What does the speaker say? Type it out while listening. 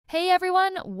Hey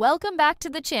everyone, welcome back to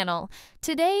the channel.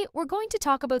 Today, we're going to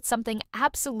talk about something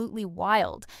absolutely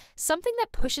wild, something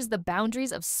that pushes the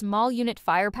boundaries of small unit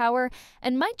firepower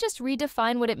and might just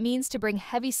redefine what it means to bring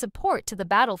heavy support to the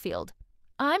battlefield.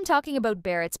 I'm talking about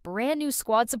Barrett's brand new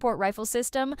squad support rifle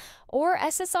system, or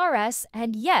SSRS,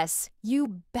 and yes,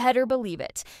 you better believe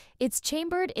it. It's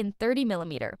chambered in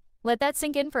 30mm. Let that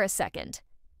sink in for a second.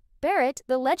 Barrett,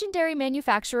 the legendary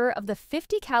manufacturer of the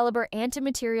 50 caliber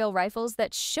anti-material rifles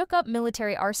that shook up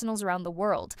military arsenals around the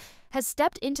world, has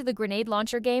stepped into the grenade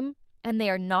launcher game, and they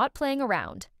are not playing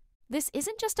around. This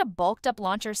isn't just a bulked-up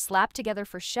launcher slapped together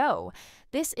for show.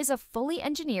 This is a fully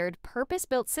engineered,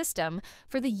 purpose-built system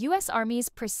for the U.S. Army's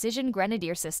Precision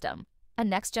Grenadier System, a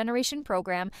next-generation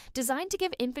program designed to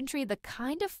give infantry the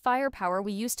kind of firepower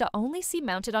we used to only see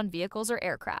mounted on vehicles or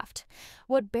aircraft.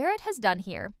 What Barrett has done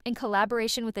here, in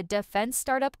collaboration with a defense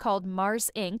startup called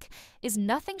Mars Inc., is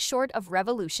nothing short of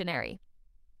revolutionary.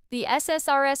 The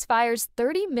SSRS fires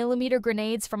 30mm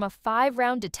grenades from a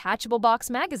 5-round detachable box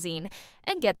magazine,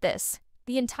 and get this,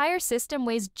 the entire system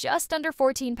weighs just under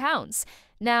 14 pounds.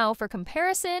 Now, for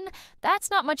comparison,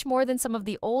 that's not much more than some of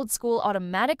the old-school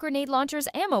automatic grenade launchers'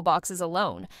 ammo boxes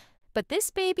alone. But this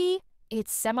baby,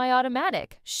 it's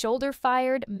semi-automatic,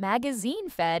 shoulder-fired,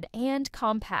 magazine-fed, and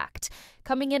compact,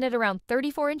 coming in at around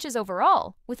 34 inches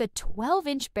overall, with a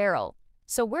 12-inch barrel.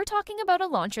 So we're talking about a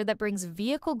launcher that brings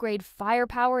vehicle-grade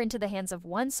firepower into the hands of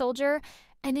one soldier,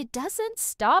 and it doesn't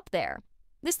stop there.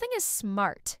 This thing is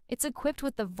smart. It's equipped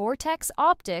with the Vortex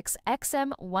Optics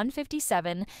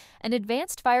XM157, an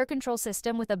advanced fire control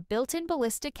system with a built-in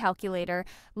ballistic calculator,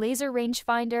 laser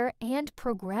rangefinder, and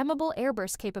programmable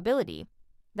airburst capability.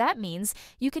 That means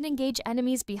you can engage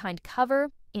enemies behind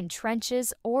cover, in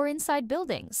trenches, or inside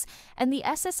buildings, and the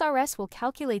SSRS will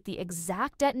calculate the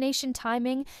exact detonation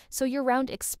timing so your round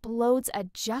explodes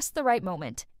at just the right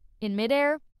moment, in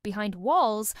midair, behind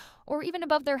walls, or even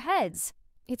above their heads.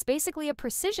 It's basically a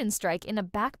precision strike in a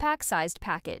backpack-sized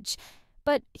package.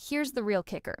 But here's the real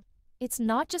kicker. It's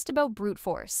not just about brute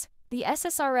force. The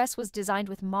SSRS was designed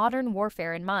with modern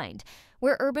warfare in mind,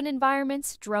 where urban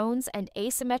environments, drones, and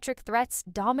asymmetric threats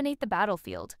dominate the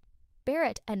battlefield.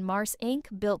 Barrett and Mars Inc.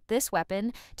 built this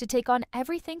weapon to take on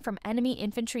everything from enemy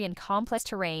infantry in complex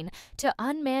terrain to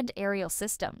unmanned aerial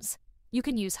systems. You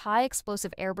can use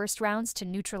high-explosive airburst rounds to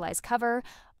neutralize cover,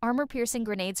 armor-piercing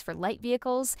grenades for light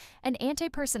vehicles, and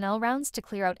anti-personnel rounds to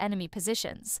clear out enemy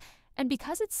positions. And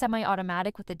because it's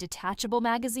semi-automatic with a detachable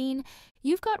magazine,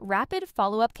 you've got rapid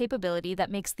follow-up capability that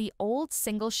makes the old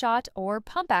single-shot or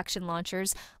pump-action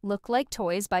launchers look like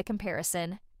toys by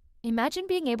comparison. Imagine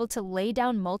being able to lay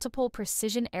down multiple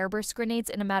precision airburst grenades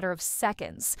in a matter of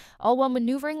seconds, all while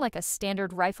maneuvering like a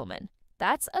standard rifleman.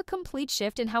 That's a complete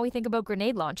shift in how we think about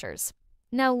grenade launchers.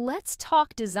 Now let's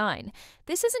talk design.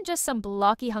 This isn't just some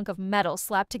blocky hunk of metal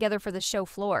slapped together for the show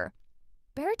floor.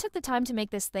 Barrett took the time to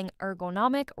make this thing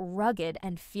ergonomic, rugged,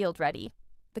 and field-ready.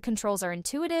 The controls are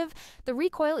intuitive, the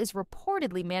recoil is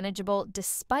reportedly manageable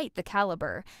despite the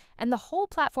caliber, and the whole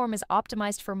platform is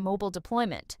optimized for mobile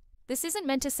deployment. This isn't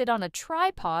meant to sit on a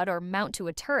tripod or mount to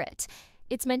a turret.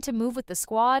 It's meant to move with the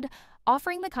squad,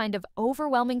 offering the kind of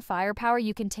overwhelming firepower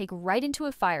you can take right into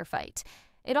a firefight.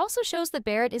 It also shows that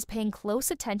Barrett is paying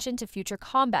close attention to future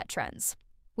combat trends.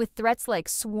 With threats like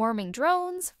swarming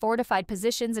drones, fortified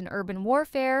positions in urban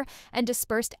warfare, and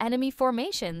dispersed enemy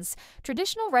formations,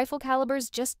 traditional rifle calibers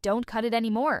just don't cut it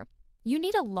anymore. You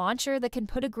need a launcher that can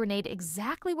put a grenade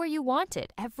exactly where you want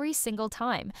it every single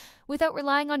time, without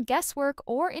relying on guesswork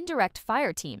or indirect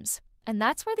fire teams. And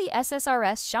that's where the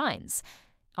SSRS shines.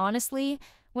 Honestly,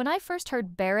 when I first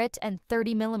heard Barrett and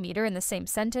 30mm in the same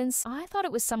sentence, I thought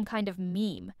it was some kind of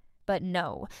meme. But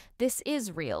no, this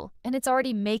is real, and it's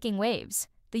already making waves.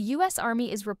 The U.S.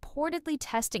 Army is reportedly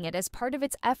testing it as part of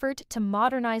its effort to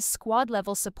modernize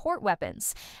squad-level support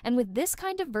weapons, and with this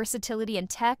kind of versatility and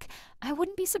tech, I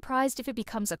wouldn't be surprised if it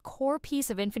becomes a core piece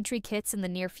of infantry kits in the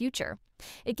near future.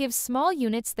 It gives small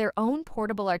units their own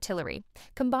portable artillery,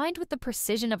 combined with the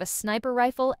precision of a sniper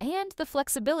rifle and the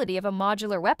flexibility of a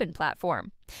modular weapon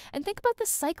platform. And think about the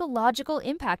psychological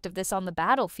impact of this on the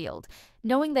battlefield.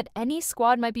 Knowing that any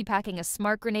squad might be packing a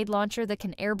smart grenade launcher that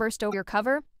can airburst over your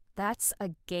cover, that's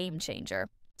a game changer.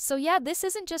 So yeah, this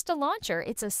isn't just a launcher,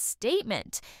 it's a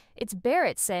statement. It's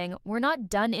Barrett saying, we're not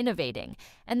done innovating,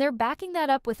 and they're backing that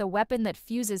up with a weapon that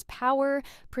fuses power,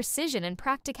 precision, and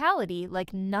practicality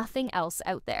like nothing else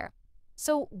out there.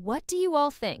 So what do you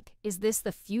all think? Is this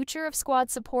the future of squad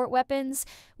support weapons?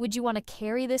 Would you want to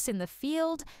carry this in the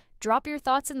field? Drop your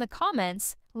thoughts in the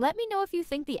comments. Let me know if you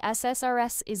think the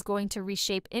SSRS is going to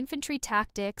reshape infantry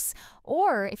tactics,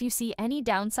 or if you see any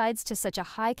downsides to such a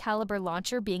high-caliber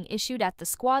launcher being issued at the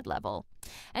squad level.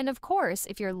 And of course,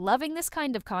 if you're loving this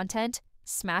kind of content,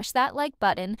 smash that like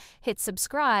button, hit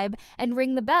subscribe, and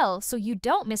ring the bell so you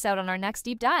don't miss out on our next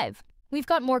deep dive. We've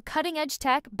got more cutting-edge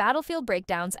tech, battlefield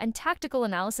breakdowns, and tactical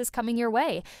analysis coming your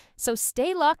way, so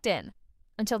stay locked in.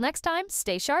 Until next time,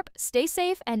 stay sharp, stay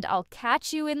safe, and I'll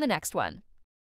catch you in the next one.